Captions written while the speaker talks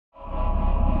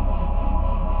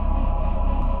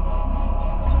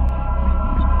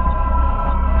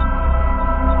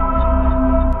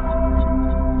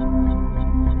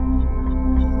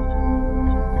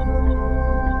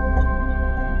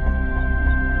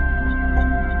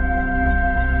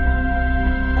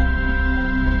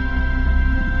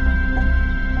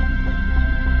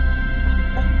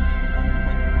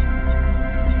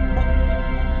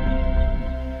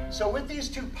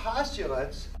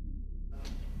postulates,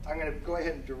 I'm going to go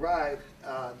ahead and derive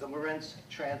the Lorentz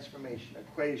transformation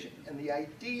equation. And the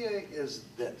idea is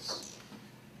this.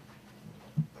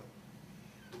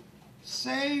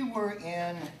 Say we're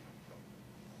in,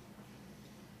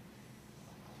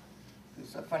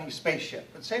 it's a funny spaceship,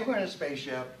 but say we're in a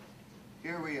spaceship.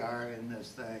 Here we are in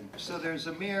this thing. So there's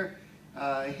a mirror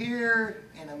here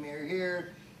and a mirror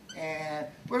here. And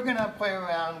we're going to play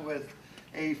around with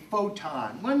a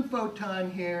photon. One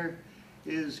photon here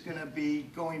is going to be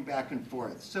going back and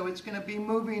forth. So it's going to be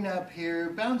moving up here,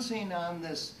 bouncing on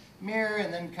this mirror,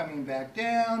 and then coming back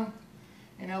down.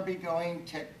 And it'll be going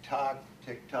tick-tock,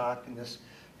 tick-tock. And this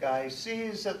guy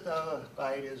sees that the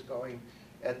light is going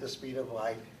at the speed of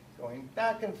light, going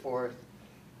back and forth,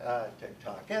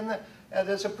 tick-tock. And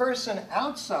there's a person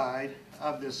outside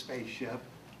of this spaceship,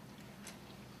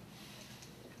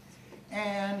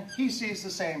 and he sees the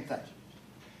same thing.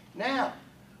 Now,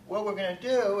 what we're going to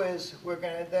do is we're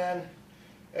going to then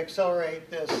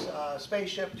accelerate this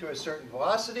spaceship to a certain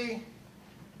velocity.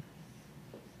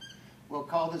 We'll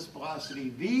call this velocity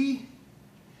v.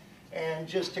 And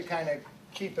just to kind of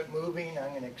keep it moving,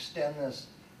 I'm going to extend this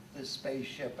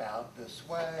spaceship out this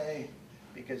way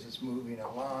because it's moving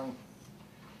along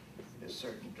in a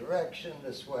certain direction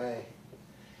this way.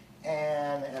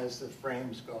 And as the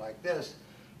frames go like this.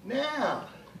 Now,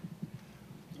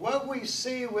 what we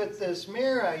see with this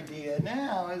mirror idea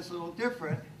now is a little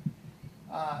different.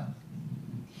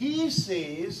 He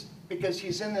sees, because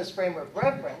he's in this frame of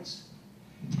reference,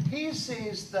 he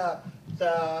sees the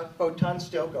photon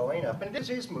still going up, and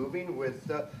he's moving with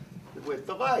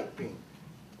the light beam.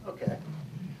 Okay.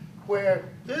 Where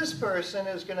this person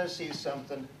is going to see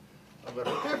something a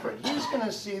little different. He's going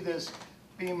to see this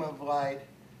beam of light,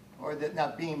 or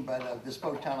not beam, but this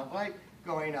photon of light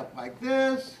going up like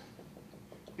this,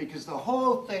 because the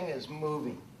whole thing is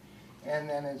moving. And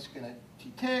then it's going to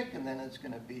tick, and then it's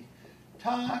going to be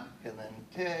tock, and then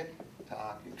tick,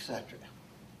 tock, etc.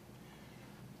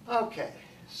 Okay,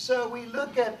 so we're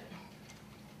going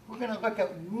to look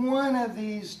at one of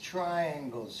these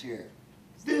triangles here.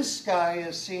 This guy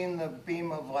is seeing the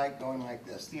beam of light going like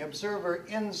this, the observer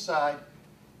inside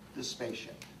the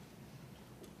spaceship.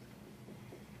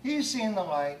 He's seeing the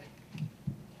light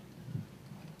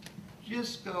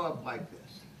just go up like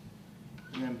this,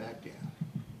 and then back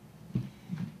down.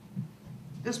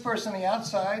 This person on the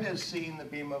outside is seeing the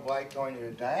beam of light going at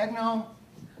a diagonal.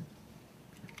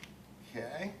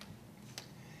 Okay.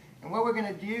 And what we're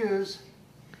going to use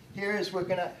here is we're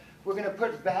going to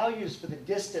put values for the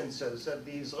distances of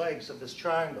these legs of this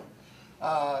triangle.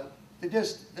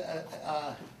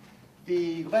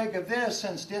 The leg of this,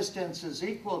 since distance is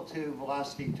equal to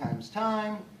velocity times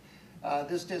time,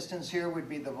 this distance here would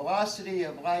be the velocity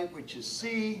of light, which is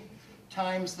c,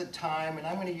 times the time, and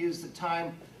I'm going to use the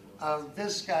time of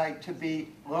this guy to be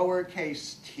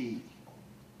lowercase t.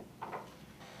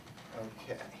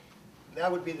 Okay,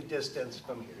 that would be the distance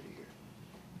from here to here.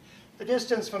 The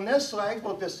distance from this leg,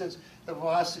 the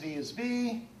velocity is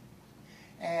v,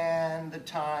 and the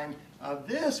time of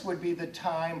this would be the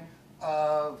time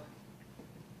of,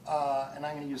 and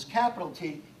I'm going to use capital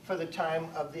T, for the time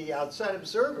of the outside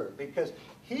observer, because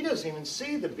he doesn't even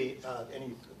see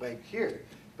any leg here.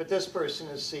 But this person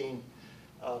is seeing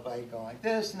light going like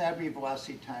this, and that would be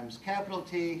velocity times capital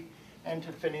T. And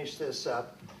to finish this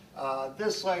up,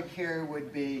 this leg here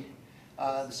would be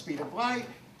the speed of light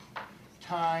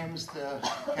times the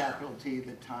capital T,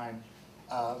 the time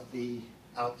of the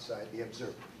outside, the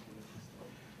observer.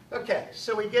 Okay,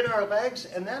 so we get our legs,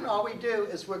 and then all we do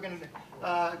is we're going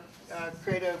to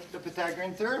create the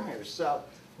Pythagorean theorem here. So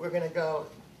we're going to go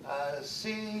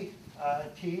c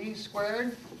t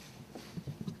squared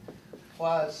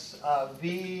plus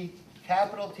v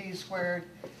capital T squared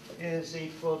is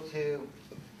equal to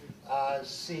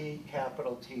c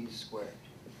capital T squared.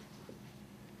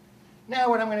 Now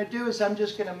what I'm going to do is I'm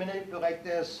just going to manipulate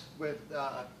this with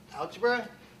algebra.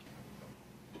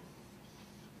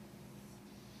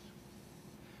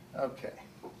 Okay.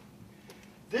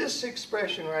 This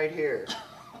expression right here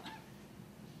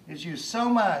is used so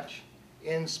much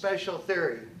in special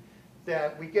theory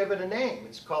that we give it a name.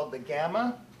 It's called the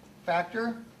gamma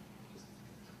factor.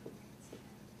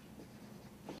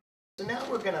 So now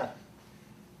we're gonna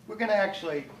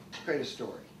actually create a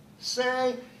story.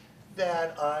 Say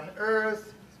that on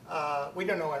Earth, we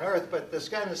don't know on Earth, but this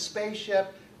guy in the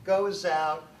spaceship goes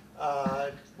out,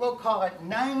 we'll call it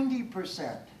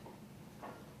 90%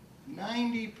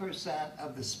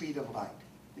 of the speed of light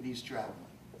that he's traveling.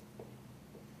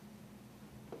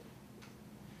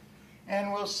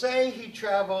 And we'll say he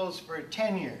travels for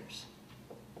 10 years.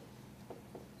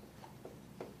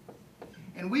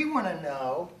 And we want to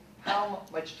know how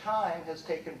much time has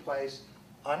taken place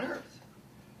on Earth.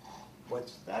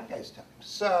 What's that guy's time?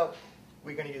 So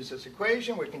we're going to use this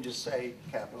equation. We can just say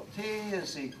capital T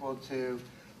is equal to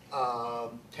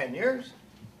 10 years.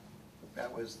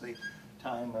 That was the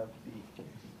time of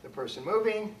the person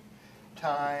moving,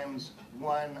 times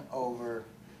 1 over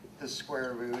the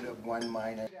square root of 1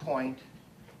 minus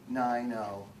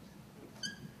 0.90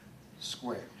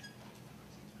 squared.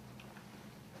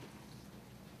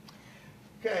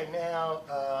 Okay, now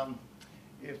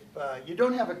if you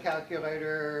don't have a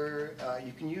calculator,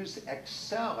 you can use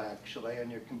Excel actually on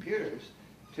your computers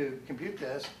to compute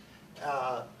this.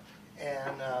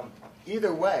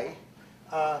 Either way,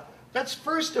 let's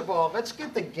first of all, let's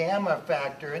get the gamma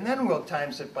factor and then we'll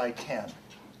times it by 10.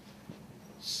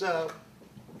 So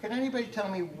can anybody tell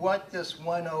me what this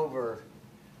 1 over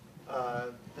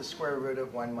the square root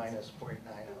of 1 minus 0.90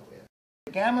 is?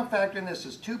 The gamma factor in this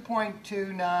is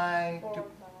 2.29.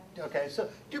 Okay, so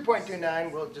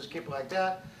 2.29, we'll just keep it like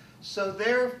that. So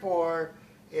therefore,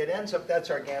 it ends up,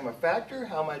 that's our gamma factor,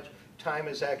 how much time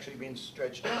is actually being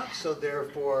stretched out. So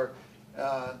therefore,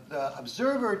 the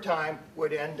observer time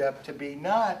would end up to be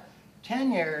not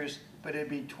 10 years, but it'd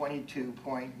be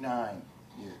 22.9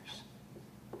 years.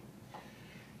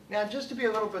 Now, just to be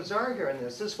a little bizarre here in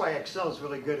this is why Excel is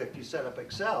really good if you set up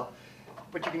Excel,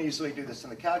 but you can easily do this in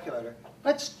the calculator.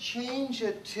 Let's change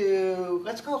it to,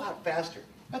 let's go a lot faster.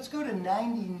 Let's go to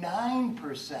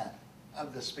 99%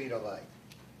 of the speed of light.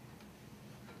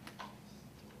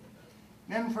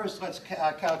 Then first, let's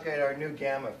calculate our new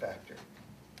gamma factor.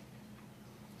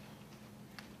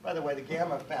 By the way, the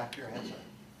gamma factor has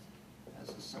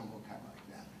a symbol kind of like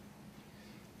that.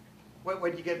 What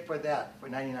would you get for that, for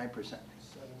 99%?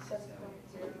 7.08.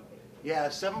 Yeah,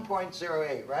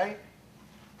 7.08, right?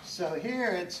 So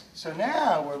here so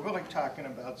now we're really talking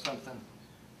about something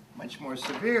much more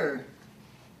severe.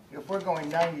 If we're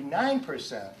going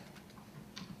 99%,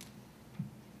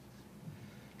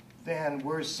 then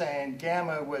we're saying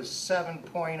gamma was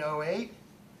 7.08,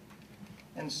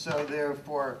 and so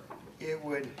therefore it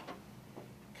would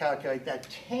calculate that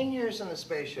 10 years in the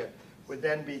spaceship would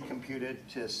then be computed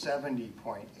to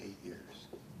 70.8 years.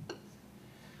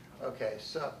 Okay,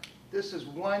 so this is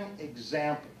one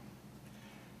example.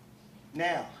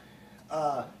 Now,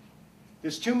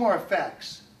 there's two more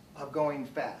effects of going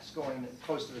fast, going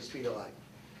close to the speed of light.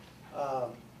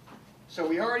 So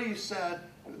we already said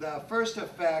the first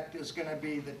effect is going to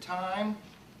be the time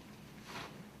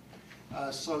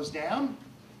slows down.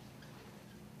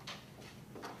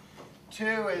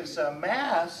 2 is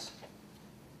mass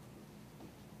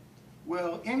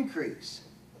will increase.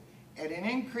 And it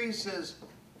increases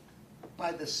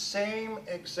by the same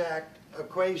exact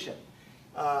equation.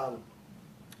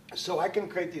 So I can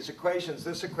create these equations.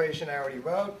 This equation I already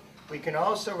wrote. We can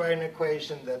also write an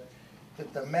equation that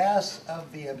the mass of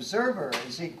the observer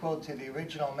is equal to the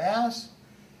original mass,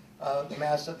 the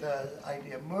mass of the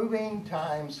idea of moving,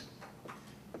 times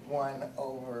 1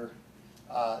 over,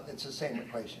 it's the same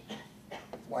equation,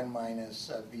 1 minus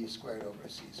v squared over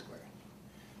c squared.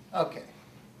 Okay.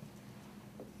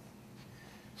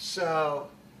 So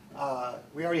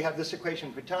we already have this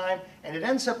equation for time, and it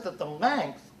ends up that the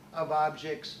length of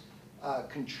objects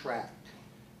contract.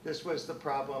 This was the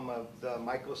problem of the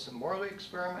Michelson-Morley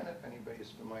experiment, if anybody's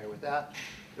familiar with that,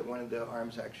 that one of the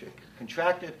arms actually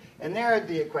contracted. And there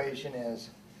the equation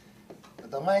is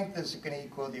the length is going to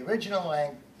equal the original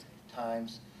length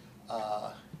times,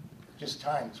 just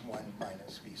times 1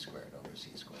 minus v squared over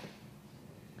c squared.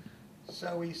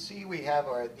 So we see we have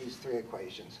these three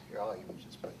equations. Here, I'll even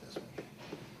just put this one.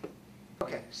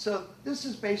 Okay, so this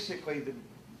is basically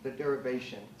the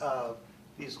derivation of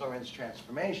these Lorentz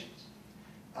transformations.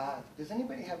 Does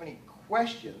anybody have any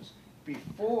questions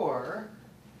before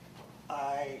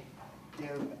I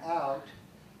give out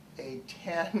a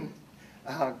 10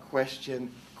 question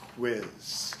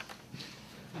quiz?